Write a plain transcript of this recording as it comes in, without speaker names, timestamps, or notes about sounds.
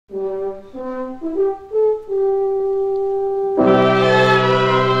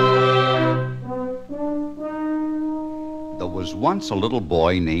was once a little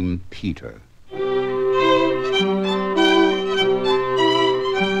boy named Peter.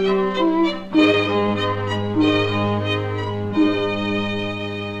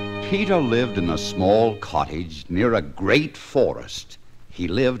 Peter lived in a small cottage near a great forest. He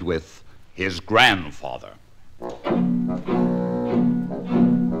lived with his grandfather.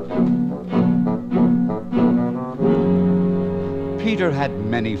 Peter had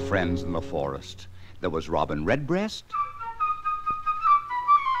many friends in the forest. There was Robin Redbreast,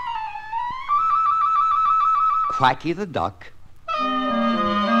 Quacky the Duck,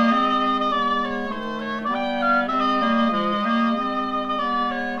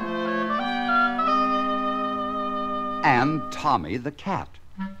 and Tommy the Cat.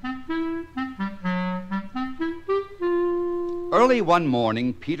 Early one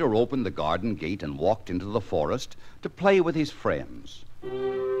morning, Peter opened the garden gate and walked into the forest to play with his friends.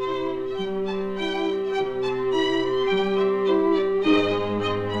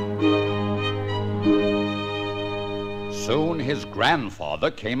 Soon his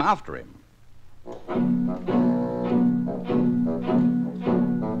grandfather came after him.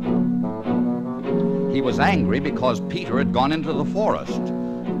 He was angry because Peter had gone into the forest.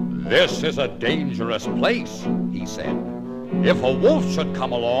 "This is a dangerous place," he said. "If a wolf should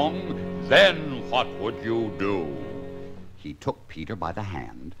come along, then what would you do?" He took Peter by the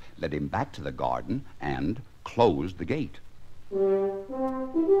hand, led him back to the garden, and closed the gate.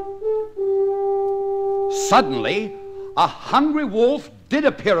 Suddenly, a hungry wolf did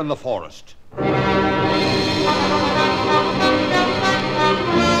appear in the forest.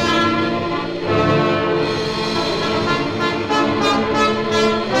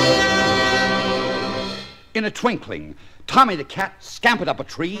 In a twinkling, Tommy the Cat scampered up a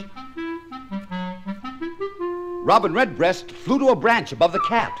tree. Robin Redbreast flew to a branch above the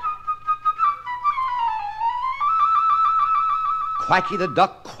cat. Quacky the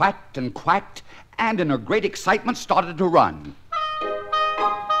Duck quacked and quacked, and in her great excitement started to run.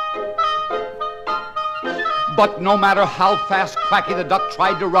 But no matter how fast Quacky the Duck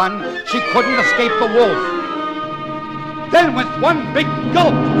tried to run, she couldn't escape the wolf. Then with one big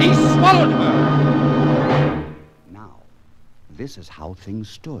gulp, he swallowed her. Now, this is how things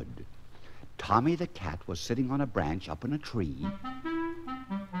stood. Tommy the Cat was sitting on a branch up in a tree.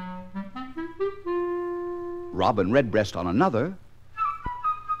 Robin Redbreast on another.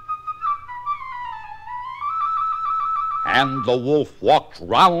 And the wolf walked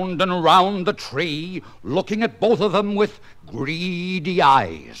round and round the tree, looking at both of them with greedy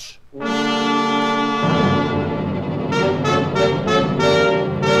eyes.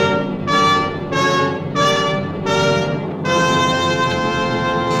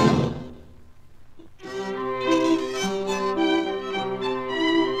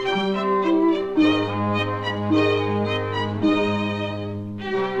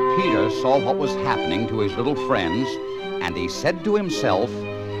 Peter saw what was happening to his little friends, and he said to himself,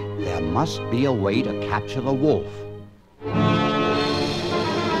 there must be a way to capture the wolf.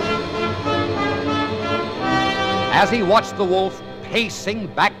 As he watched the wolf pacing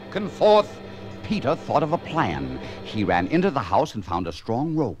back and forth, Peter thought of a plan. He ran into the house and found a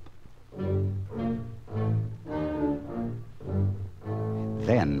strong rope.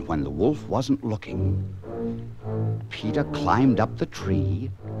 Then, when the wolf wasn't looking, Peter climbed up the tree.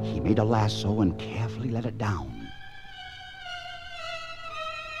 He made a lasso and carefully let it down.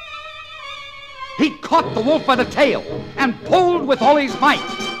 He caught the wolf by the tail and pulled with all his might.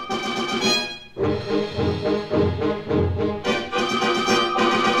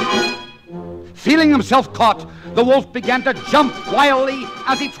 Feeling himself caught, the wolf began to jump wildly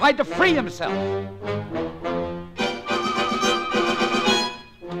as he tried to free himself.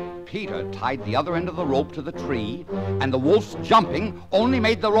 Peter tied the other end of the rope to the tree, and the wolf's jumping only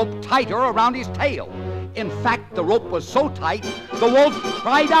made the rope tighter around his tail. In fact, the rope was so tight, the wolf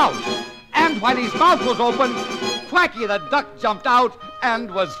cried out. And while his mouth was open, Quacky the Duck jumped out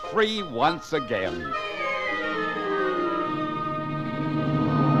and was free once again.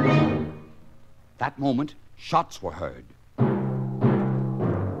 That moment, shots were heard.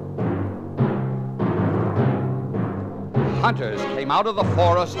 Hunters came out of the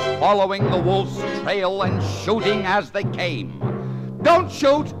forest, following the wolf's trail and shooting as they came. "Don't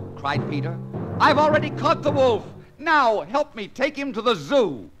shoot!" cried Peter. "I've already caught the wolf. Now help me take him to the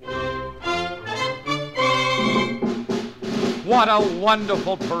zoo." What a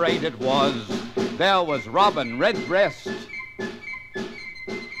wonderful parade it was. There was Robin Redbreast,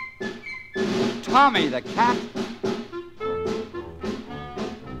 Tommy the Cat,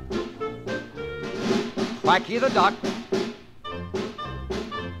 Quacky the Duck,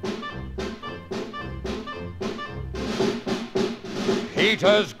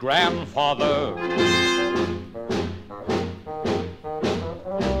 Peter's grandfather.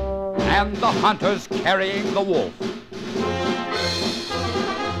 And the hunters carrying the wolf.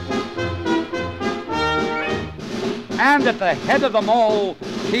 And at the head of them all,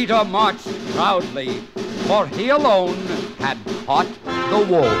 Peter marched proudly, for he alone had caught the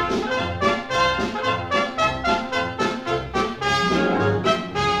wolf.